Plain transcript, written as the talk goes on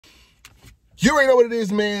You already know what it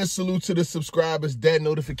is, man. Salute to the subscribers, that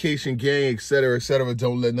notification gang, etc., etc.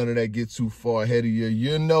 Don't let none of that get too far ahead of you.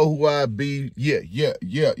 You know who I be.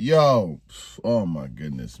 Yo. Oh, my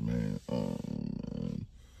goodness, man. Oh, man.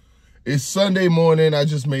 It's Sunday morning. I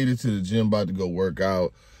just made it to the gym, about to go work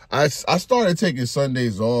out. I started taking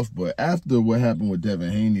Sundays off, but after what happened with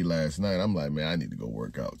Devin Haney last night, I'm like, man, I need to go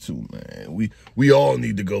work out too, man. We all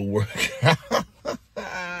need to go work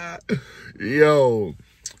out. Yo.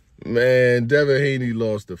 Man, Devin Haney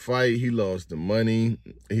lost the fight. He lost the money.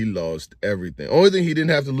 He lost everything. Only thing he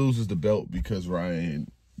didn't have to lose is the belt because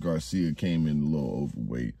Ryan Garcia came in a little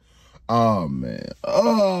overweight. Oh, man.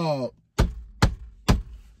 Oh.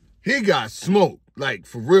 He got smoked. Like,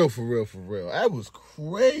 for real. That was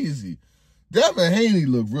crazy. Devin Haney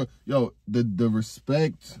looked real. Yo, the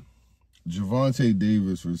respect. Gervonta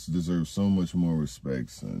Davis deserves so much more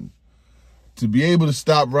respect, son. To be able to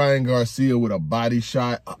stop Ryan Garcia with a body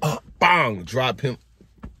shot, bang, drop him,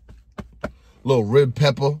 little rib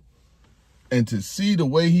pepper, and to see the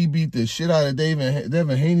way he beat the shit out of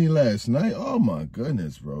Devin Haney last night, oh my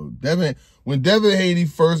goodness, bro. When Devin Haney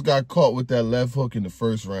first got caught with that left hook in the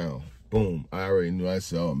first round, boom, I already knew. I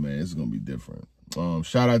said, oh man, it's gonna be different.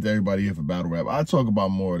 Shout out to everybody here for Battle Rap. I'll talk about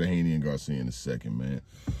more of the Haney and Garcia in a second, man.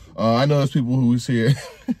 I know there's people who's here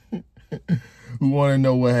who want to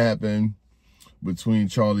know what happened between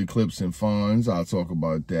Charlie Clips and Fonz. I'll talk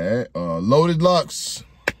about that. Loaded Lux.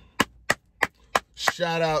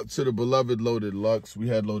 Shout out to the beloved Loaded Lux. We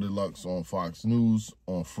had Loaded Lux on Fox News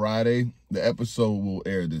on Friday. The episode will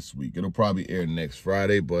air this week. It'll probably air next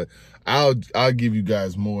Friday, but I'll give you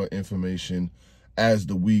guys more information as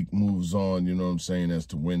the week moves on, you know what I'm saying, as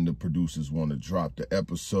to when the producers want to drop the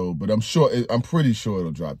episode. But I'm pretty sure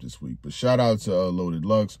it'll drop this week. But shout out to Loaded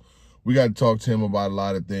Lux. We got to talk to him about a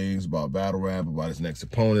lot of things, about battle rap, about his next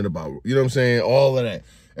opponent, about, you know what I'm saying, all of that.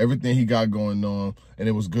 Everything he got going on, and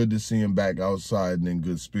it was good to see him back outside and in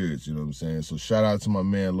good spirits, you know what I'm saying? So shout out to my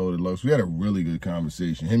man, Loaded Lux. We had a really good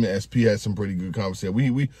conversation. Him and SP had some pretty good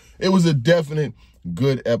conversation. It was a definite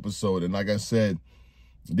good episode, and like I said,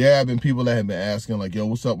 there have been people that have been asking, like, yo,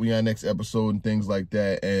 what's up with your next episode and things like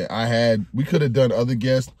that, and we could have done other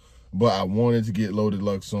guests, but I wanted to get Loaded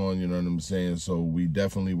Lux on, you know what I'm saying? So we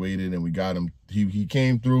definitely waited and we got him. He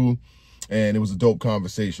came through and it was a dope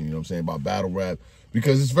conversation, you know what I'm saying, about battle rap.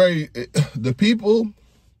 Because the people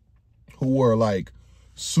who were like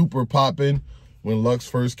super popping when Lux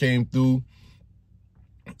first came through,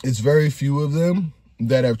 it's very few of them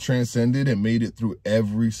that have transcended and made it through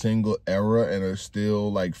every single era and are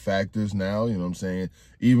still like factors now, you know what I'm saying?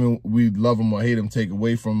 Even we love them or hate them, take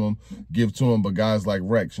away from them, give to them, but guys like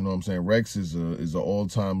Rex, you know what I'm saying? Rex is an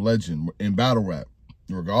all-time legend in battle rap.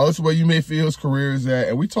 Regardless of where you may feel his career is at,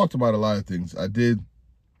 and we talked about a lot of things. I did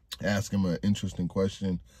ask him an interesting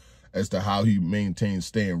question as to how he maintains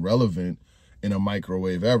staying relevant in a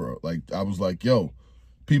microwave era. Like, I was like, yo,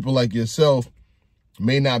 people like yourself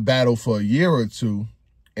may not battle for a year or two,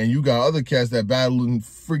 and you got other cats that battle in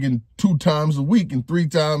friggin' 2 times a week and 3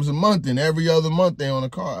 times a month, and every other month they on a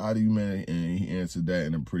car. How do you manage? And he answered that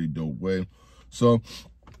in a pretty dope way. So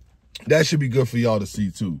that should be good for y'all to see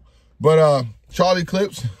too. But Charlie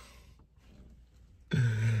Clips,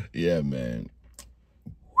 yeah, man.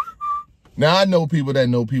 Now I know people that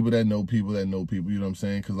know people that know people that know people, you know what I'm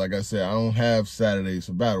saying? Because like I said, I don't have Saturdays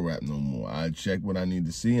for battle rap no more. I check what I need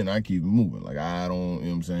to see and I keep it moving. Like, I don't, you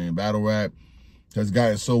know what I'm saying? Battle rap has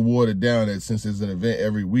gotten so watered down that since there's an event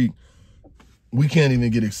every week, we can't even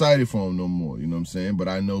get excited for them no more, you know what I'm saying? But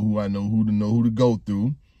I know who to go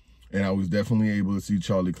through. And I was definitely able to see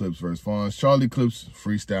Charlie Clips versus Fonz. Charlie Clips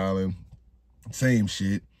freestyling, same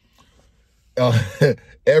shit.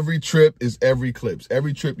 Every trip is every Clips.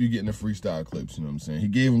 Every trip you get in the freestyle Clips, you know what I'm saying? He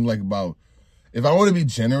gave him like about, if I want to be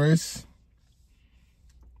generous,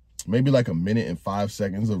 maybe like 1 minute and 5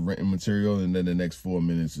 seconds of written material, and then the next 4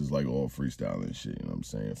 minutes is like all freestyle and shit, you know what I'm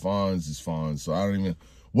saying? Fonz is Fonz, so I don't even,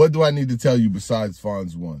 what do I need to tell you besides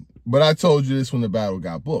Fonz won? But I told you this when the battle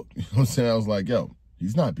got booked, you know what I'm saying? I was like, yo,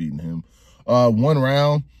 he's not beating him. 1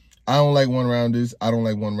 round, I don't like 1-rounders. I don't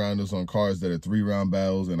like 1-rounders on cards that are 3-round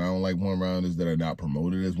battles, and I don't like 1-rounders that are not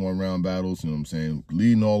promoted as 1-round battles, you know what I'm saying?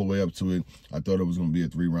 Leading all the way up to it, I thought it was going to be a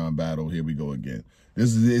 3-round battle. Here we go again.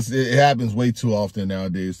 It happens way too often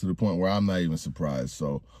nowadays to the point where I'm not even surprised.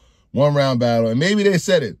 So 1-round battle, and maybe they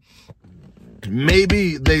said it.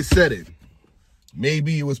 Maybe they said it.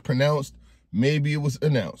 Maybe it was pronounced. Maybe it was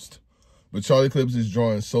announced. But Charlie Clips is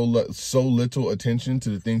drawing so little attention to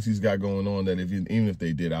the things he's got going on that even if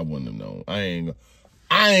they did, I wouldn't have known. I ain't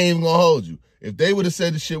even gonna hold you. If they would have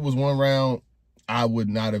said the shit was 1 round, I would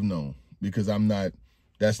not have known, because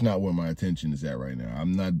that's not where my attention is at right now.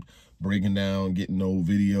 I'm not breaking down, getting no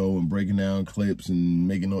video and breaking down clips and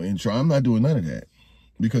making no intro. I'm not doing none of that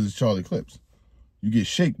because it's Charlie Clips. You get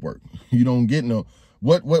shake work. You don't get no,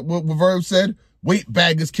 what Verb said? Weight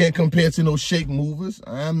baggers can't compare to no shake movers.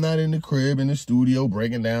 I'm not in the crib, in the studio,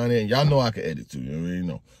 breaking down it. And y'all know I can edit too, you already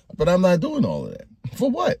know. But I'm not doing all of that. For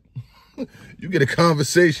what? You get a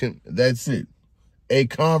conversation, that's it. A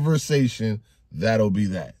conversation, that'll be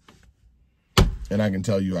that. And I can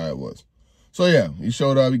tell you how it was. So yeah, he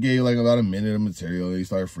showed up, he gave like about a minute of material. He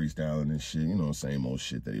started freestyling and shit, you know, same old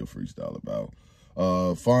shit that he'll freestyle about.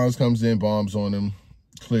 Fonz comes in, bombs on him,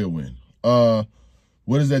 clear win.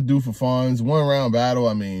 What does that do for Fonz? 1 round battle,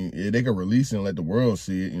 I mean, yeah, they could release it and let the world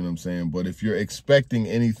see it, you know what I'm saying? But if you're expecting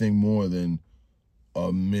anything more than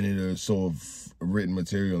a minute or so of written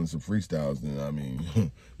material and some freestyles, then I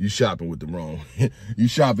mean, you shopping with the wrong, you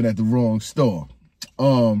shopping at the wrong store.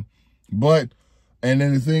 And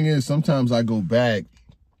then the thing is, sometimes I go back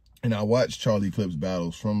and I watch Charlie Clips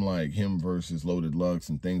battles from like him versus Loaded Lux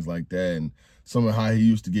and things like that, and some of how he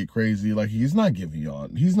used to get crazy. Like, he's not giving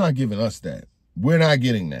us that. We're not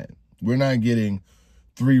getting that. We're not getting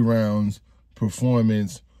 3 rounds,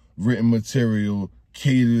 performance, written material,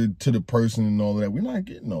 catered to the person and all of that. We're not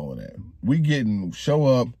getting all of that. We getting show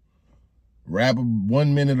up, rap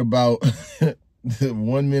 1 minute about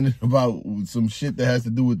 1 minute about some shit that has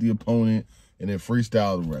to do with the opponent, and then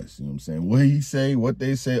freestyle the rest. You know what I'm saying? What he say, what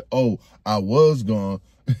they say. Oh, I was gone.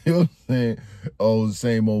 You know what I'm saying? Oh, the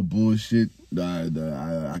same old bullshit. I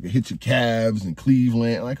can hit your calves in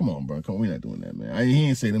Cleveland. Like, come on, bro. Come on, we're not doing that, man. He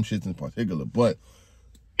ain't say them shits in particular, but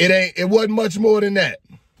it wasn't much more than that.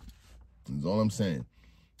 That's all I'm saying.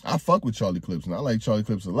 I fuck with Charlie Clips, and I like Charlie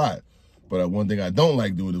Clips a lot. But one thing I don't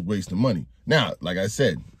like doing is wasting money. Now, like I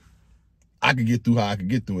said, I could get through how I could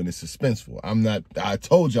get through, and it's suspenseful. I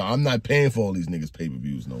told y'all, I'm not paying for all these niggas'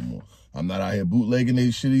 pay-per-views no more. I'm not out here bootlegging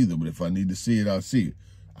their shit either, but if I need to see it, I'll see it.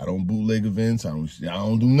 I don't bootleg events. I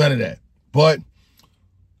don't do none of that. But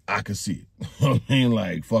I could see it. I mean,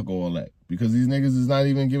 like, fuck all that. Because these niggas is not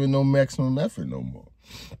even giving no maximum effort no more.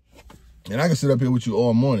 And I can sit up here with you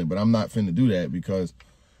all morning, but I'm not finna do that, because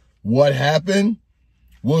what happened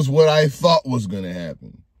was what I thought was going to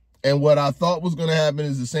happen. And what I thought was going to happen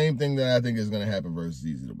is the same thing that I think is going to happen versus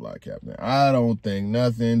Easy the Block Captain. I don't think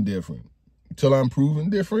nothing different. Until I'm proven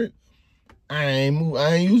different, I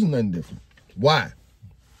ain't using nothing different. Why?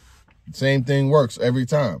 Same thing works every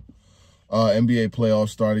time. NBA playoffs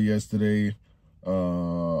started yesterday.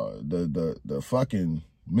 The fucking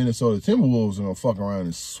Minnesota Timberwolves are gonna fuck around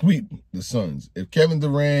and sweep the Suns. If Kevin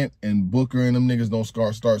Durant and Booker and them niggas don't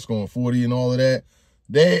start scoring 40 and all of that,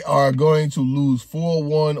 they are going to lose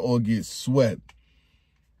 4-1 or get swept.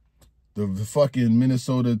 The fucking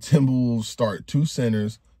Minnesota Timberwolves start 2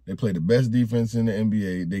 centers. They play the best defense in the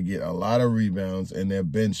NBA. They get a lot of rebounds, and their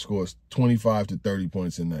bench scores 25 to 30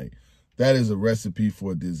 points a night. That is a recipe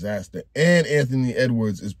for disaster. And Anthony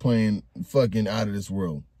Edwards is playing fucking out of this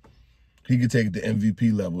world. He could take it to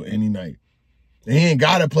MVP level any night. And he ain't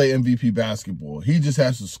got to play MVP basketball. He just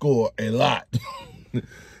has to score a lot.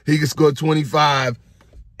 He can score 25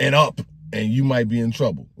 and up, and you might be in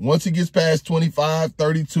trouble. Once he gets past 25,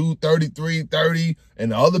 32, 33, 30,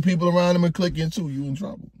 and the other people around him are clicking too, you in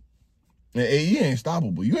trouble. And he ain't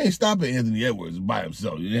stoppable. You ain't stopping Anthony Edwards by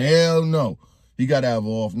himself. Hell no. He got to have an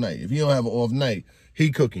off night. If he don't have an off night, he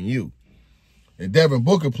cooking you. And Devin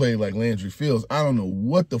Booker played like Landry Fields. I don't know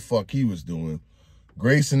what the fuck he was doing.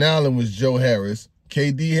 Grayson Allen was Joe Harris.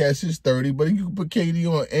 KD has his 30, but you can put KD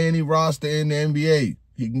on any roster in the NBA.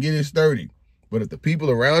 He can get his 30. But if the people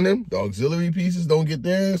around him, the auxiliary pieces, don't get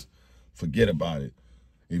theirs, forget about it.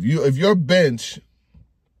 If your bench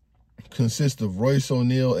consists of Royce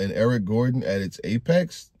O'Neal and Eric Gordon at its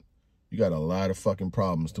apex, you got a lot of fucking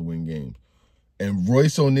problems to win games. And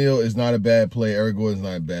Royce O'Neal is not a bad player. Eric Gordon's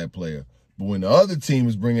not a bad player. But when the other team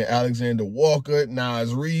is bringing Alexander Walker,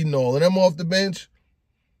 Nas Reed, and all of them off the bench,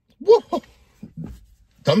 whoa,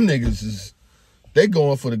 them niggas they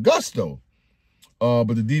going for the gusto.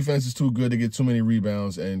 But the defense is too good to get too many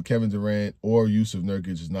rebounds, and Kevin Durant or Yusuf Nurkic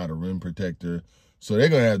is not a rim protector. So they're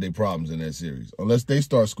going to have their problems in that series. Unless they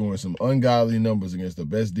start scoring some ungodly numbers against the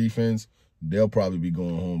best defense, they'll probably be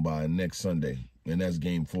going home by next Sunday. And that's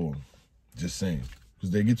game 4. Just saying.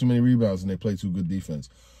 Because they get too many rebounds and they play too good defense.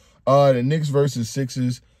 The Knicks versus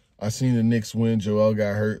Sixers. I seen the Knicks win. Joel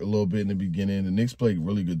got hurt a little bit in the beginning. The Knicks played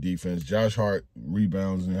really good defense. Josh Hart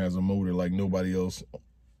rebounds and has a motor like nobody else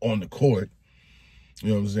on the court. You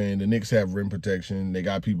know what I'm saying? The Knicks have rim protection. They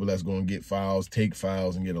got people that's going to get fouls, take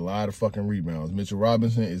fouls, and get a lot of fucking rebounds. Mitchell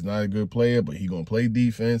Robinson is not a good player, but he going to play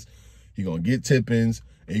defense. He gonna get tip-ins,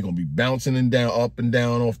 and he gonna be bouncing and down, up and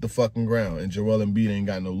down off the fucking ground. And Joel Embiid ain't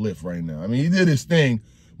got no lift right now. I mean, he did his thing,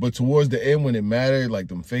 but towards the end when it mattered, like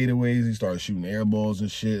them fadeaways, he started shooting air balls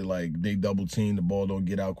and shit. Like they double team, the ball don't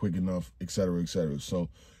get out quick enough, et cetera, et cetera. So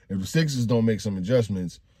if the Sixers don't make some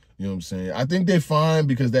adjustments, you know what I'm saying? I think they're fine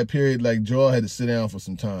because that period, like, Joel had to sit down for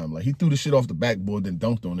some time. Like, he threw the shit off the backboard, then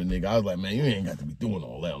dunked on the nigga. I was like, man, you ain't got to be doing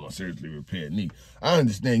all that on a seriously repaired knee. I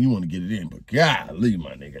understand you want to get it in, but golly,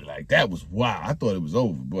 my nigga, like, that was wild. I thought it was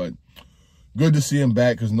over, but good to see him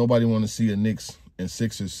back because nobody want to see a Knicks and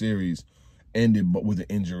Sixers series ended but with an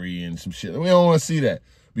injury and some shit. We don't want to see that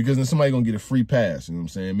because then somebody going to get a free pass, you know what I'm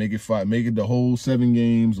saying? Make it the whole 7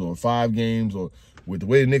 games or 5 games or with the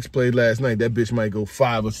way the Knicks played last night, that bitch might go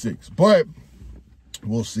 5 or 6. But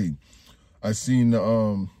we'll see. I seen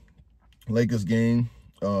the Lakers game.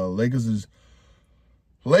 Lakers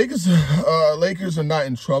are not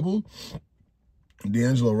in trouble.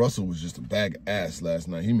 D'Angelo Russell was just a bag of ass last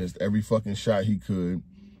night. He missed every fucking shot he could.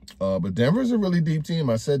 But Denver's a really deep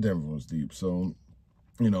team. I said Denver was deep. So,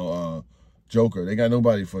 you know, Joker, they got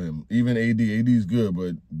nobody for him. Even AD. AD's good,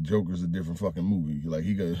 but Joker's a different fucking movie. Like,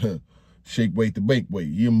 he got shake weight to bake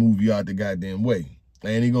weight. He'll move you out the goddamn way.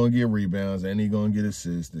 And he gonna get rebounds, and he gonna get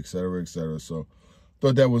assists, et cetera, et cetera. So,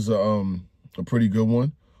 thought that was a pretty good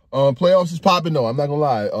one. Playoffs is popping, though. I'm not gonna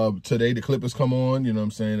lie. Today, the Clippers come on, you know what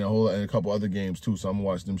I'm saying? And a couple other games, too, so I'm gonna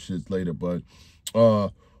watch them shits later. But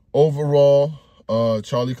overall,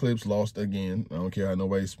 Charlie Clips lost again. I don't care how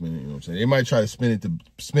nobody spin it, you know what I'm saying? They might try to spin it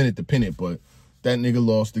to pin it, but that nigga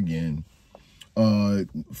lost again.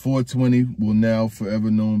 420 will now forever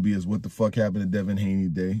known be as what the fuck happened to Devin Haney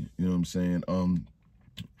Day. You know what I'm saying?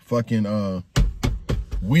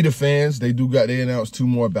 We the fans, they announced 2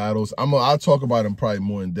 more battles. I'll talk about them probably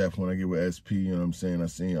more in depth when I get with SP, you know what I'm saying? I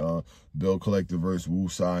seen Bill Collector versus Wu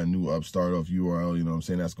Sai, new upstart off URL, you know what I'm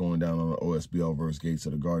saying? That's going down on the OSBL versus Gates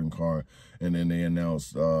of the Garden card. And then they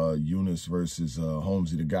announced Eunice versus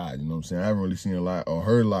Holmesy the God, you know what I'm saying? I haven't really seen a lot or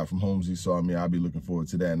heard a lot from Holmesy, so I mean, I'll be looking forward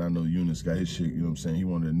to that. And I know Eunice got his shit, you know what I'm saying? He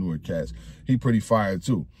one of the newer cats. He pretty fire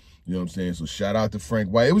too, you know what I'm saying? So shout out to Frank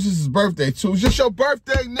White. It was just his birthday too. It was just your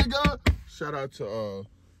birthday, nigga. Shout out to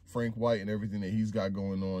Frank White and everything that he's got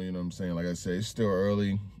going on, you know what I'm saying? Like I said, it's still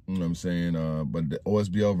early, you know what I'm saying? But the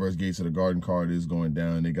OSBL versus Gates of the Garden card is going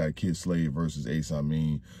down. They got Kid Slade versus Ace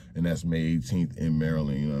Amin, and that's May 18th in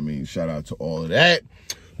Maryland, you know what I mean? Shout out to all of that.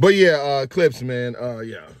 But yeah, Clips, man,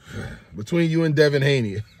 yeah. Between you and Devin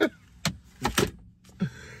Haney.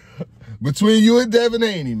 Between you and Devin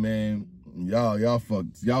Haney, man. Y'all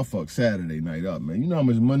fucked Saturday night up, man. You know how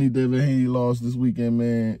much money Devin Haney lost this weekend,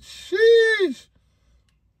 man? Sheesh.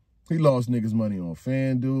 He lost niggas money on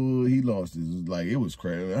FanDuel. He lost his, like, it was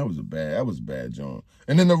crazy. That was bad, John.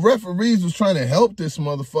 And then the referees was trying to help this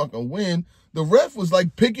motherfucker win. The ref was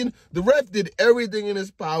like the ref did everything in his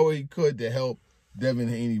power he could to help Devin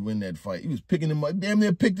Haney win that fight. He was picking him up, damn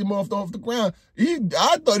near picked him off the ground.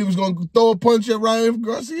 I thought he was going to throw a punch at Ryan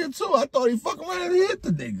Garcia, too. I thought he fucking around and hit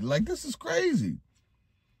the nigga. Like, this is crazy.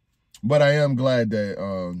 But I am glad that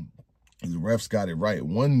the refs got it right.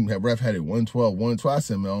 One ref had it 112-112. I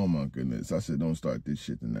said, man, oh my goodness. I said, don't start this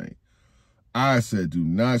shit tonight. I said, do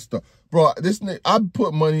not start. Bro, this nigga, I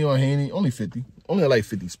put money on Haney, only 50. Only like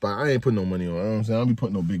 50 spot. I ain't putting no money on, you know what I'm saying? I don't be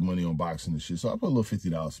putting no big money on boxing and shit. So I put a little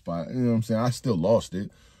 $50 spot. You know what I'm saying? I still lost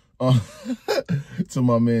it to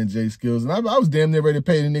my man Jay Skills. And I was damn near ready to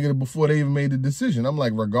pay the nigga before they even made the decision. I'm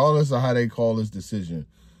like, regardless of how they call this decision,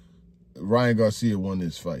 Ryan Garcia won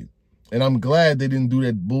this fight. And I'm glad they didn't do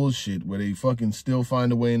that bullshit where they fucking still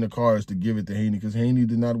find a way in the cards to give it to Haney because Haney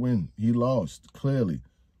did not win. He lost, clearly.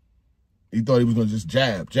 He thought he was going to just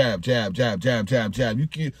jab. You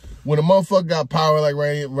can't, when a motherfucker got power like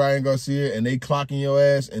Ryan Garcia and they clocking your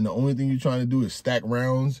ass and the only thing you're trying to do is stack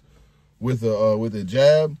rounds with a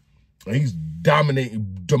jab, and he's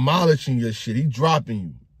demolishing your shit. He dropping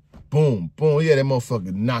you. Boom, boom. Yeah, that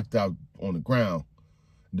motherfucker knocked out on the ground.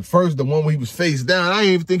 The one where he was face down, I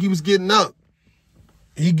didn't even think he was getting up.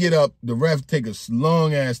 He get up, the ref take a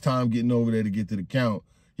long-ass time getting over there to get to the count.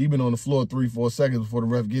 He been on the floor 3-4 seconds before the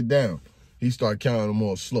ref get down. He start counting them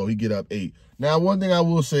all slow. He get up 8. Now, one thing I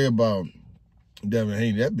will say about Devin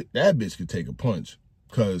Haney, that bitch could take a punch.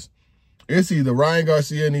 Because it's either Ryan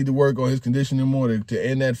Garcia need to work on his conditioning more to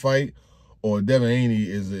end that fight, or Devin Haney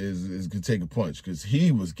is could take a punch. Because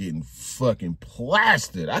he was getting fucking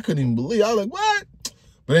plastered. I couldn't even believe it. I was like, what?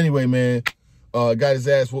 But anyway, man, got his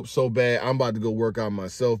ass whooped so bad, I'm about to go work out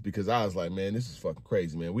myself because I was like, man, this is fucking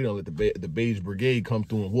crazy, man. We don't let the Beige Brigade come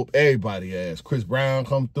through and whoop everybody's ass. Chris Brown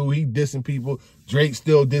come through, he dissing people. Drake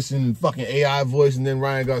still dissing fucking AI voice, and then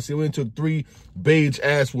Ryan Garcia. We took 3 Beige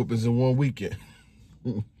ass whoopings in one weekend.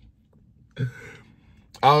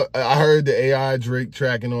 I heard the AI Drake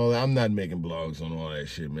track and all that. I'm not making blogs on all that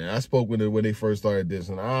shit, man. I spoke with it when they first started this,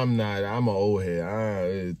 and I'm an old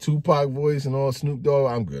head. Tupac voice and all Snoop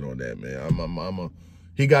Dogg, I'm good on that, man.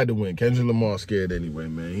 He got to win. Kendrick Lamar scared anyway,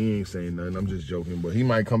 man. He ain't saying nothing. I'm just joking, but he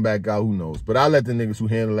might come back out. Who knows? But I'll let the niggas who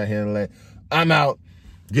handle that. I'm out.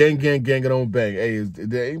 Gang, it on bang. Hey,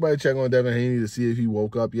 did anybody check on Devin Haney to see if he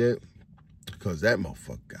woke up yet? Because that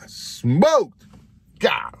motherfucker got smoked.